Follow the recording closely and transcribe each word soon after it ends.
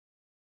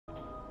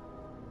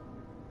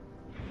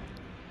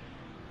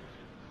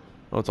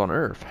Oh, it's on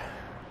Earth.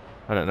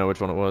 I didn't know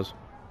which one it was.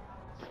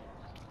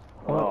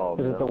 Oh,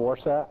 is it the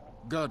Warsat?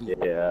 Guardian,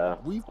 Yeah.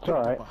 we've picked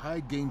Alright. up a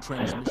high gain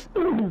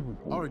transmission.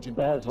 Origin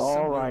That's point is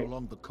somewhere alright.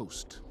 along the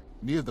coast,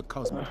 near the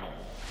Cosmodrome.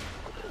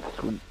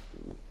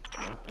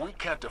 We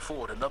can't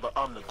afford another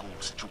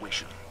Omnigoon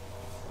situation.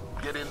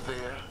 Get in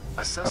there,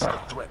 assess the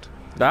threat.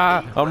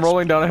 Ah, I'm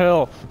rolling down a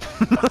hill.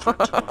 A threat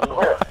to the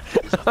war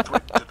is a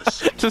threat to the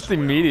city. Just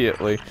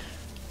immediately.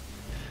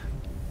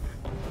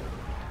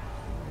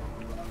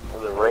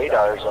 The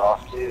radar's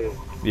off too.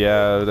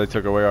 Yeah, they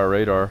took away our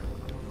radar.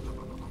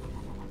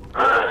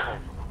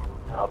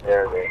 How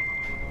dare they?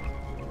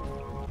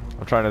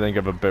 I'm trying to think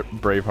of a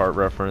Braveheart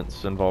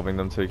reference involving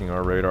them taking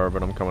our radar,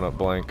 but I'm coming up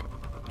blank.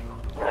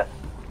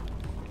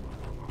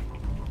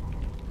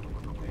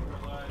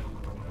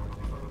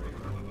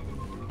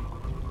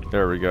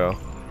 There we go.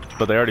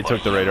 But they already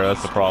took the radar,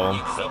 that's the problem.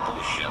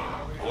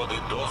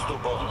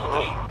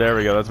 There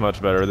we go, that's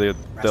much better.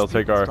 They'll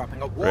take our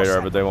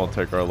radar, but they won't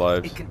take our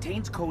lives. It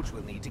contains codes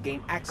we'll need to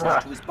gain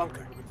access to his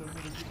bunker.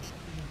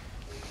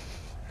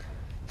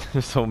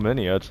 There's so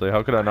many, actually.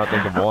 How could I not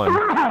think of one?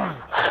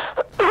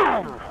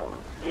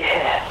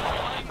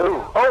 Yes.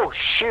 Ooh. Oh,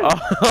 shoot.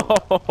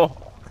 Oh.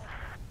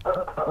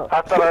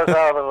 I thought I was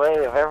out of the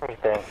way of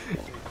everything.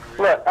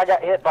 Look, I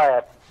got hit by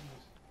a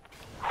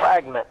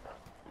fragment.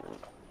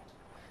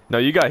 No,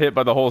 you got hit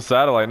by the whole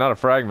satellite, not a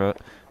fragment.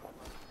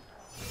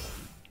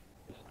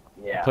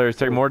 Yeah. Players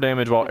take more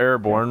damage while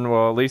airborne.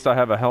 Well, at least I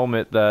have a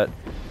helmet that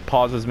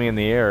pauses me in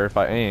the air if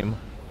I aim.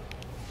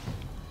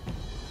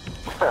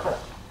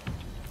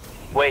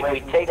 Wait, we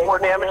take more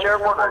damage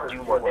airborne or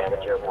do more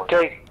damage airborne?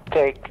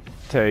 Take.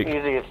 Take.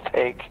 Easy as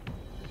take.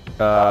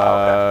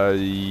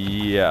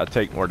 Yeah,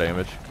 take more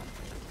damage.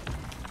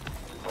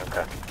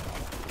 Okay.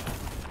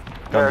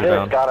 Guns are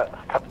down. Got it.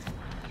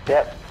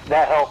 Yep,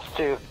 that helps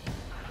too.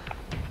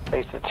 They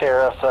used to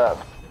tear us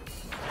up.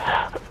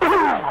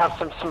 Have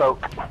some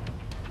smoke.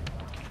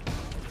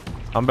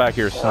 I'm back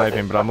here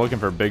sniping, but I'm looking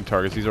for big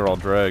targets. These are all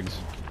dregs.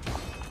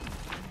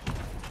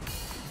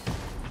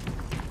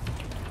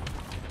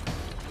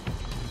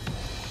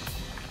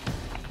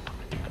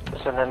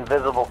 There's an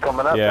invisible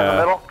coming up in Yeah. the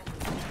middle.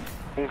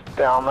 He's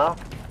down though.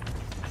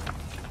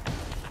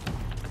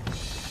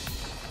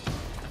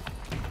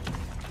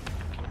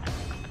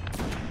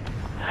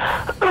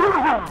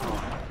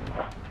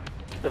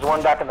 There's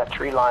one back in the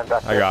tree line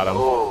back there. I got him.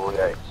 Oh,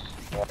 yikes.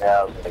 Yeah,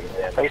 I was taking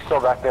damage. He's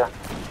still back there.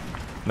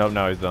 Nope,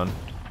 now he's done.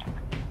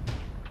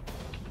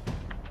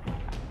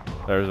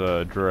 There's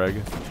a dreg.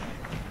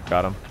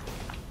 Got him.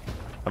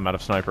 I'm out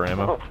of sniper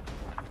ammo.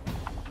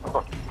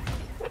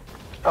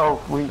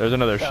 Oh, There's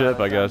another ship,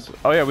 I guess.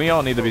 Oh yeah, we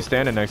all need to be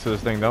standing next to this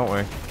thing, don't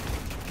we?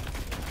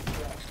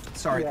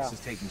 Sorry this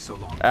is taking so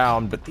long. Ow,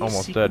 I'm but these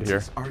almost dead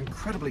here. sequences are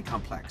incredibly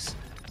complex.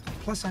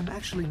 Plus, I'm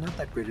actually not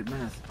that great at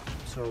math,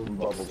 so...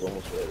 Bubble's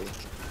almost ready.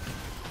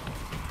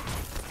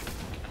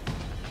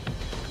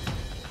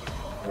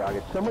 Yeah,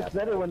 it's so much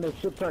better when the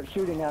ships aren't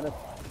shooting at us.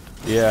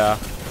 Yeah.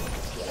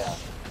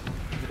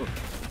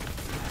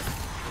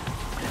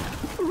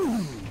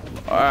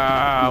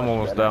 Ah, I'm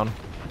almost down.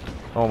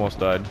 Almost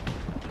died.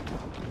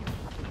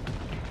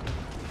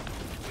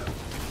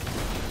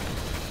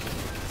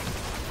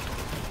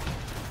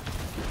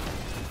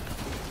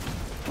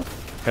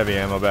 Heavy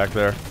ammo back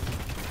there.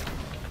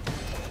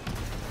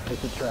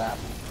 It's a trap.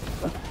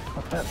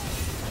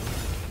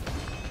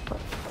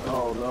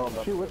 Oh no!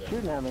 Shoot! What's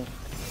shooting at me?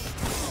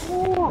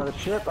 Another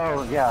ship?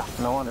 Oh yeah,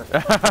 no wonder.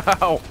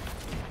 Ow!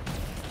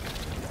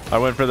 I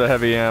went for the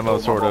heavy ammo,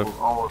 sort of.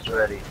 Almost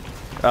ready.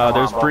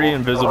 There's 3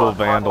 invisible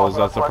vandals,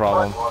 that's the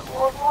problem.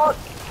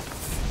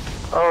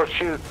 Oh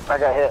shoot, I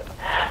got hit.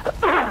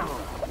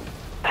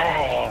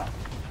 Dang.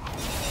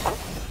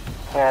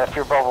 Man, if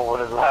your bubble would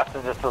have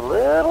lasted just a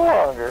little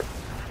longer,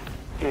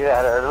 you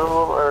had it a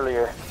little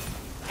earlier.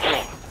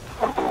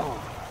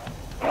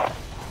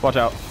 Watch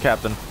out,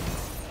 Captain.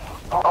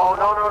 Oh,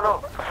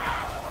 no.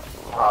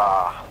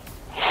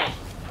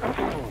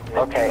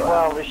 Okay,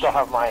 well, at least I'll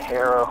have my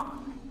arrow.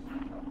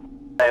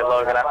 Hey,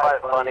 Logan, I find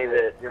it funny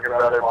that your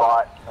brother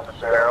bought a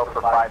S.A.B.E.R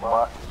for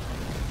 $5,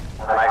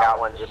 and I got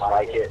one just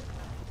like it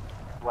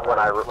when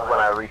I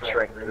reached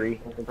rank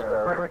 3.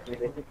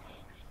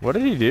 What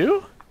did he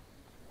do?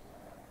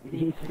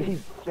 He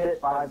spit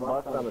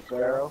 $5 on the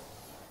S.A.B.E.R.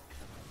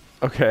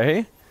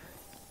 Okay.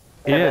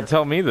 He didn't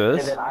tell me And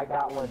this. then I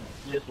got one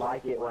just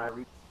like it when I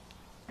reached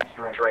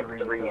Rank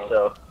 3,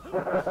 so.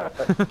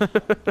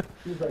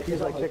 He's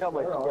like, check out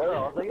my S.A.B.E.R. I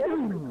was like, yeah, that's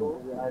pretty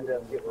cool. I ended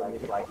up getting one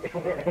just like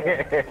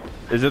it.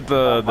 Is it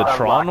the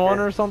Tron one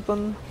or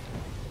something?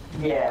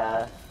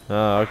 Yeah.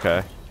 Oh,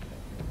 okay.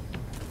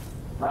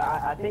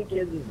 I think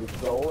his is the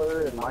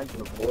solar and mine's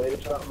the void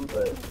or something,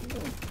 but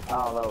I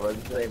don't know,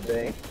 it's the same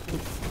thing.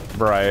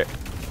 Right.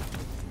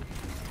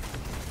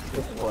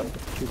 This one.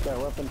 Shoot that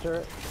weapon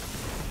turret.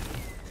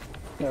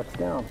 That's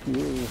down.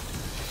 Yeah.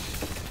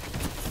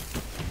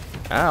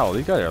 Ow,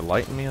 these guys are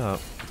lighting me up.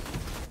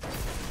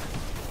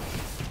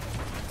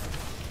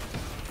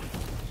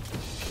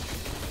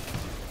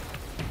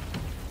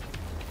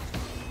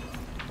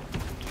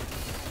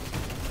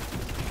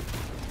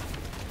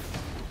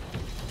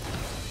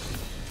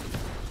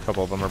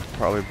 couple of them are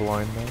probably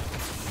blind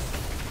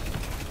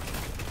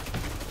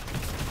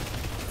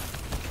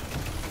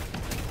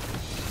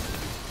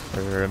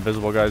though. Your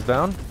invisible guy's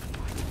down.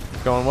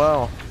 It's going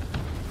well.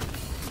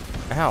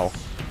 Ow.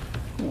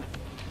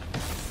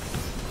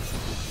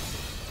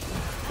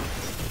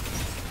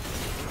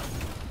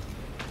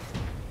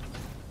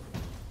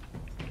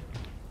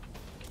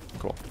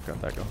 Cool.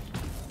 Got that going.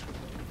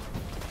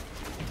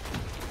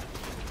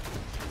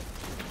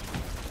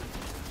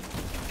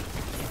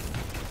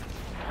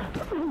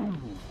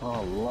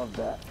 Oh, love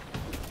that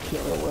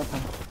killer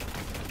weapon.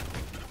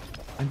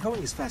 I'm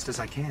going as fast as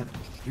I can.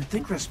 You'd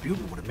think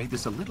Rasputin would have made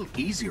this a little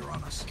easier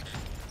on us.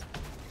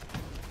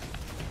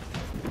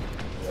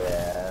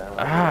 Yeah.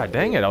 Ah,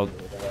 dang it.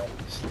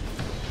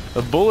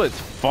 The bullets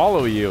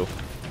follow you.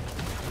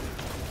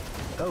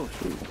 Oh,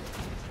 shoot.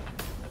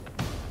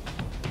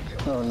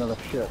 Oh, another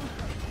ship.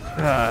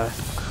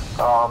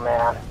 Oh,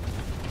 man.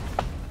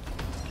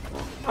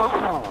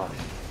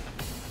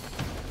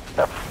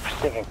 The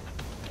stinking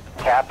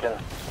captain.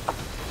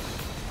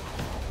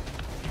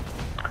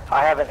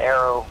 I have an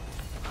arrow,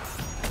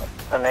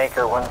 an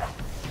acre when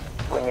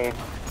we need.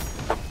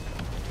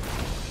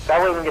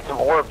 That way we can get some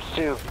orbs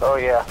too. Oh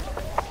yeah.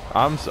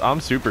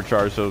 I'm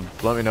supercharged, so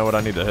let me know what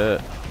I need to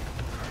hit.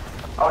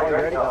 Oh, you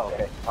ready? Oh,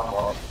 okay. I'm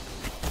off.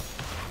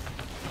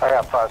 I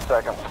got 5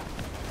 seconds.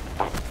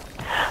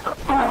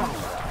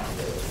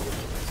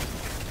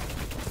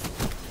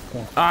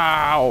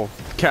 Ow!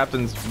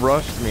 Captain's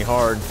rushed me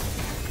hard.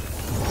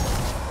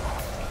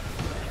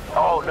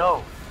 Oh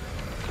no.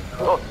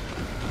 Oh.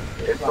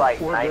 It's like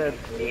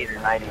 98 or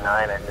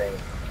 99, I think.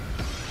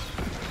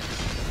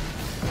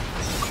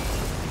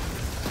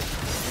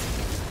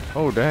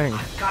 Oh, dang.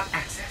 Got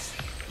access.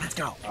 Let's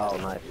go. Oh,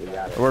 nice. We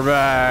got it. We're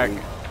back.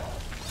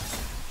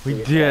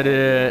 We did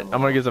it.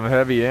 I'm gonna get some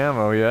heavy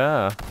ammo,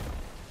 yeah.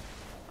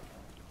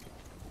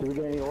 Did we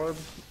get any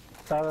orbs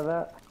out of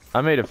that?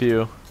 I made a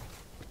few.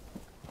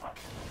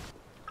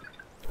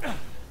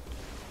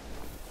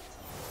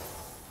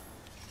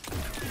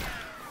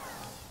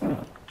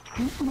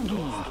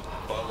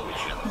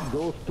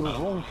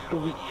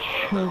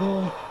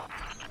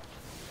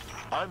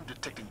 I'm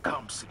detecting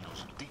comm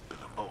signals deep in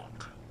the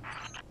vault.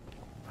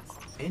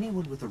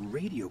 Anyone with a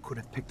radio could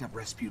have picked up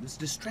Rasputin's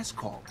distress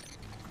call.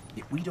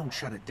 If we don't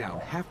shut it down,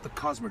 half the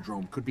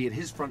Cosmodrome could be at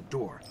his front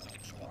door.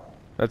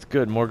 That's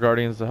good. More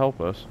Guardians to help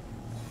us.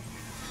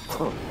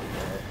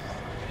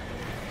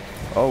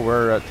 Oh,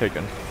 we're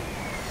taken.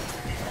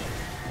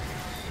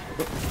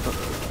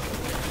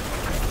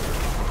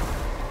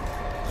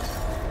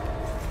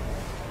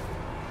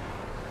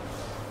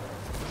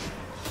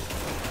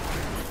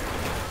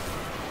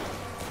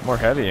 More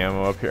heavy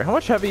ammo up here. How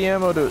much heavy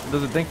ammo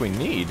does it think we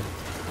need?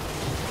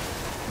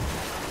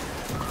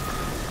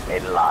 A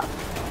lot.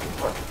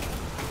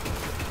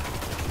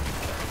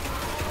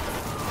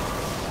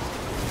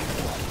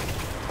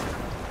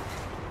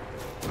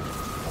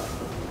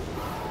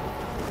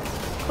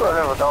 I've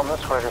never done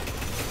this way to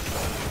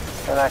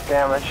enact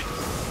damage.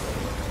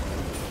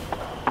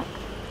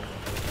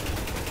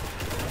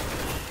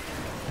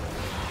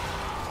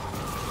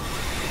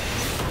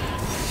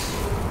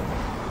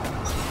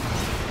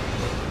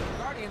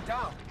 Guardian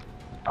down.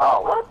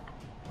 Oh, what?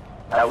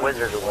 That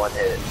wizard's one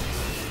hit.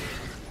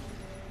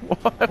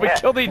 What? We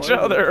killed each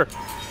other.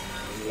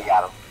 You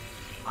got him.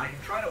 I can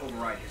try to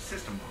override his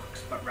system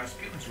box, but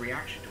Rasputin's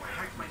reaction to a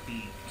hack might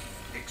be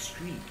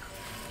extreme.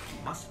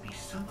 Must be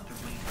some other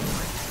way to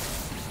fight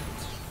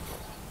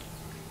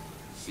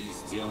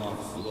Система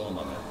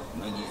взломана.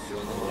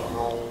 Нанесен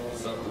урон.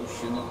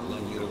 Запущено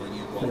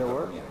планирование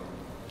контура.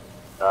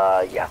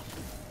 Yeah.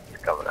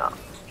 He's coming out.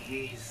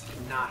 He's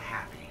not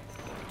happy.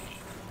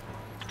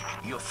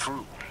 You're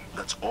through.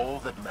 That's all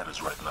that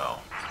matters right now.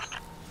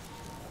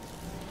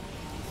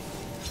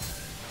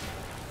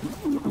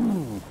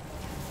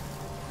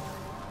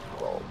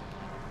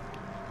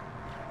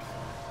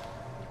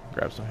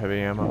 Grab some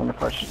heavy I ammo. wonder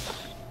if I should...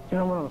 You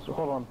know,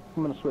 hold on.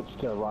 I'm gonna switch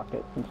to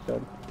rocket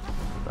instead.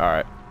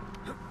 Alright.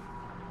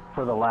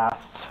 For the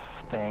last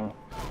thing.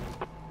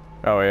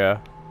 Oh, yeah.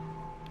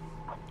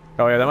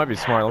 Oh, yeah, that might be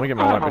smart. Let me get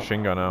my light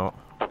machine gun out.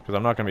 Because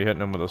I'm not going to be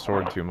hitting him with a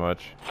sword too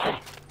much.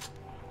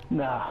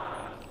 Nah.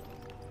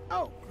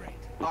 Oh, great.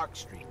 Arc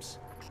streams.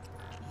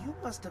 You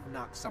must have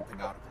knocked something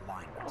out of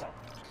alignment.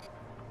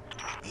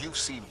 You've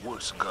seen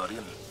worse,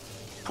 Guardian.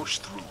 Push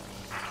through.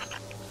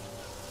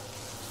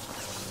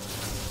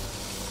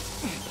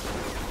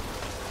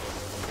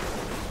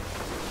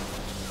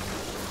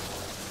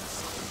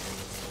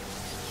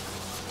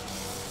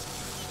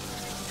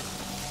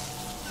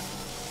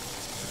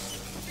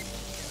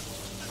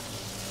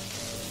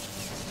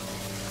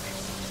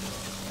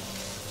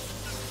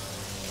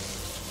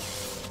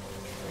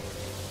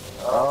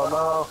 Oh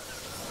no.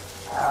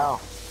 Ow.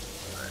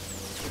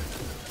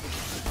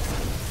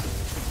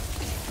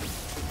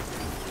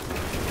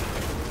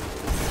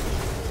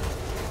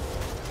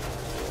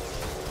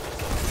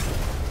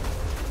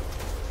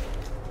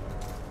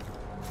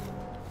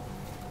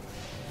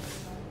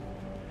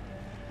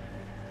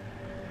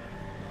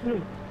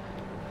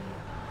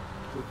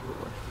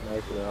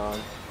 Nice and on.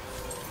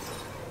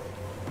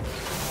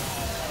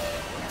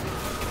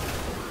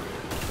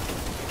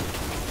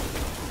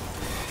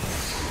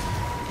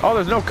 Oh,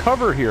 there's no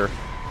cover here.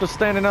 Just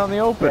standing out in the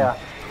open. Yeah.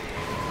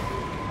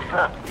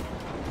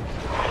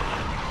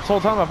 This whole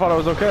time I thought I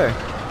was okay.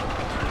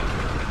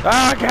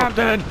 Ah,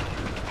 Captain!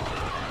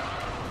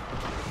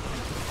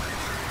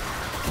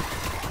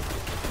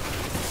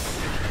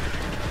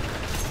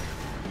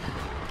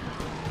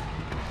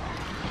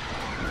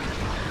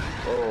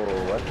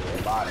 Oh, that's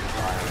the bottom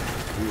line.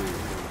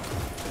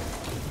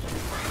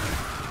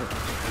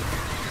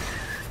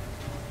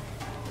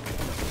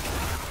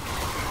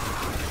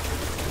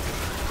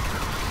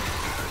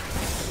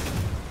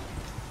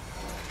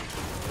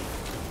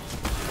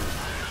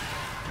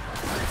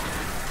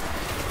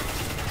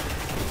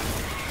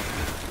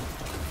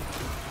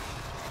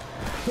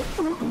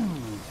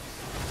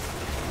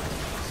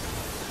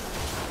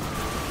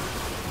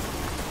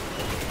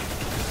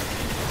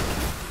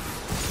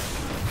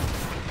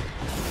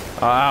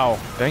 Ow,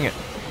 dang it.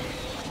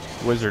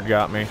 Wizard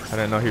got me. I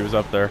didn't know he was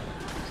up there.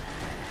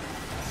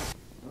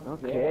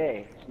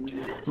 Okay.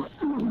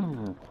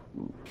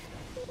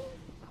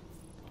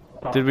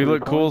 Did we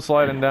look cool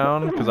sliding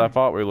down? Because I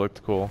thought we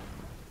looked cool.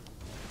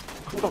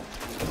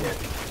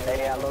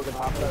 Hey, Logan,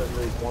 pop another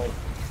 3 coins.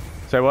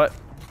 Say what?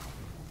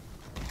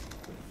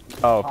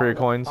 Oh, for your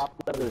coins? Pop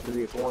another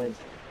 3 coins.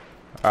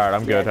 Alright,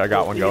 I'm good. I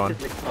got one going.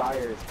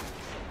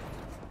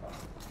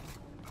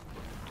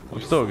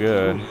 I'm still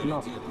good.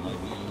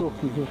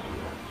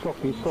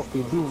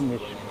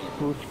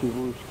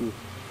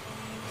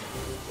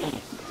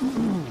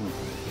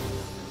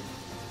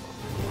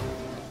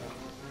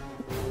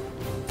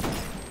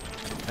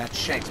 That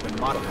shank's been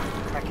modified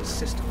to crack his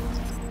system.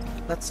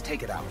 Let's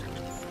take it out.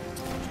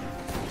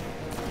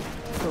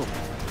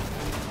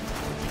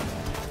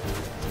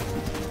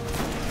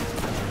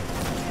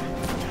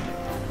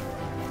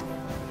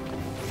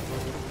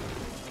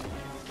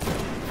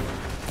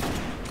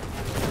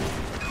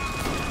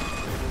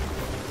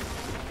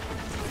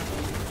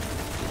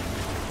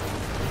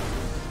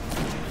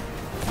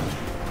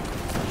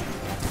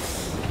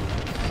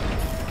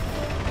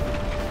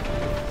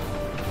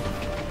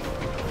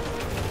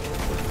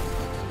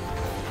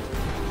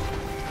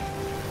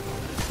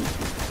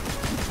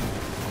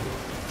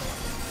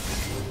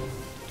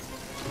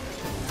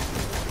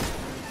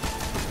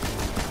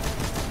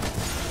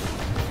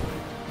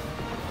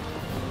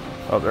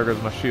 Oh, there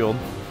goes my shield.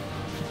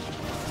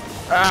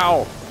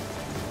 Ow!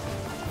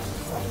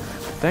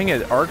 Dang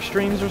it, arc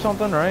streams or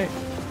something, right?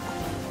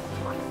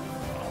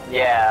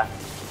 Yeah.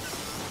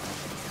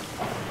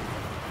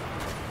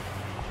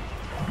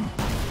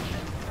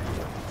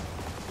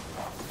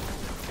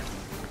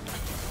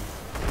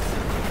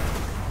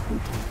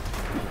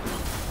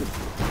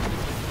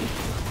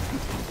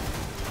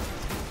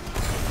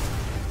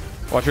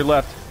 Watch your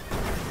left.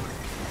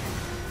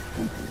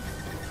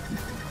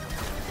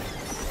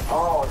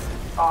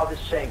 Oh, this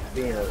shank's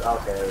being a...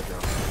 Okay, there we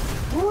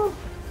go.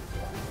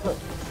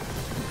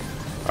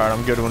 Alright,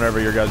 I'm good whenever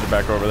your guys are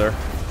back over there.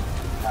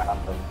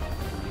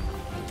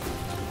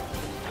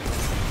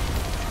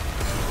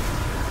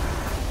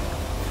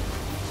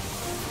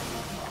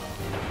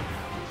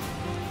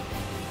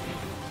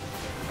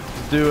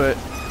 Let's do it.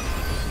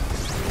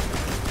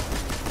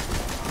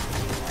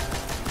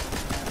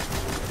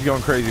 He's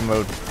going crazy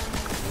mode.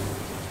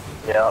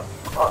 Yep.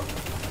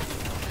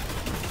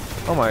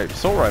 Oh, my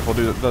soul rifle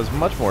does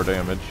much more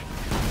damage.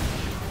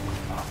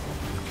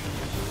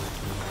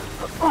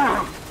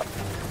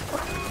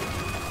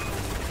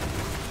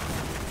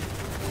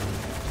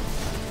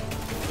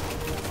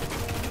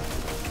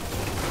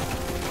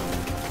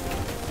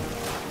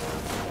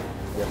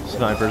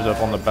 Sniper's up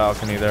on the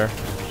balcony there.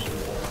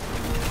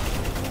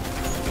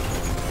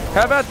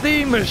 How about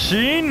the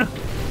machine?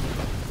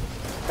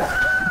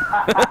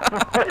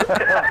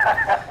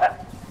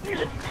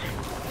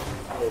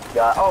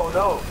 Oh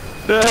no!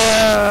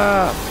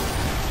 Ah!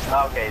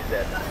 Okay, he's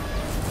dead.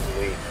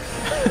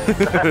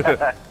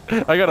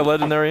 Sweet. I got a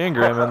legendary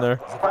engram in there.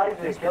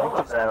 Surprised they killed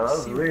us. That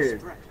was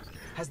weird.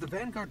 Has the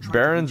Vanguard tried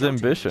Baron's to reach out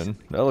to ambition. us?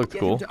 That looked Get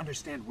cool. him to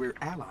understand we're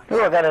allies.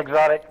 Ooh, that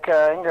exotic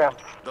engram.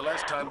 The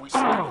last time we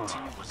saw the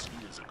team was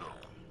years ago.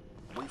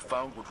 We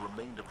found what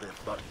remained of their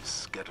bodies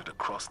scattered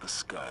across the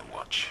sky.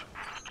 Watch.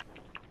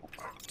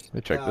 Let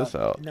me check this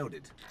out.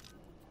 Noted.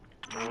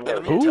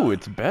 Ooh,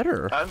 it's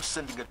better. I'm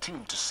sending a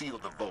team to seal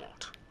the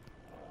vault.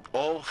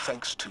 All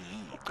thanks to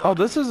you. Oh,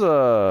 this is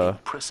a...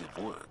 Impressive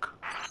work.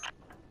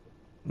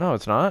 No,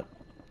 it's not.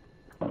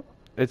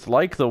 It's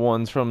like the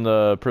ones from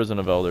the Prison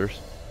of Elders.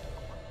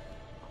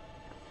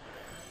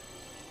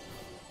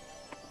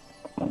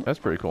 That's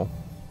pretty cool.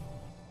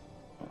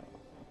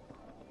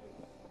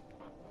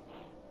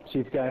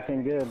 She's got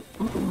anything good.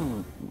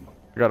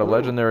 I got a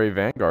legendary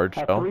Vanguard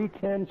A shell.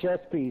 310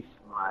 chest piece.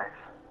 Nice.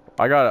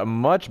 I got a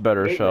much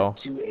better shell.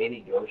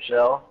 280 ghost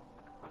shell.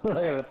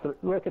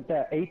 Look at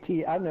that. AT.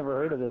 I've never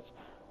heard of this.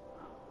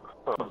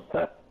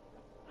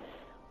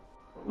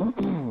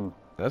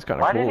 That's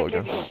kind Why of cool did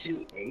it looking. give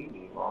you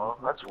 280, Mom?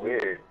 That's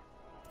weird.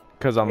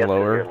 Because I'm Yes, it's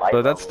lower. your light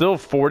But that's level.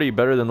 still 40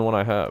 better than the one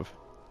I have.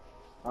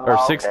 Or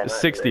Oh, six, okay, nice.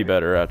 60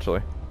 better,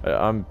 actually.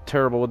 I'm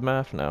terrible with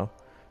math now.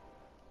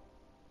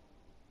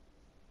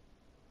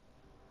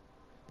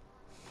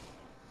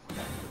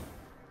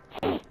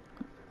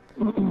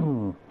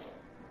 Well,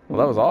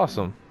 that was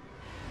awesome.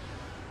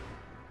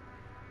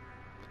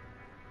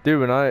 Dude,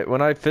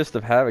 when I Fist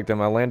of Havoc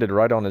him, I landed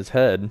right on his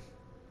head.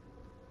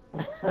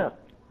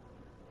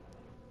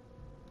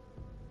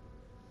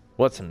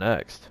 What's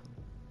next?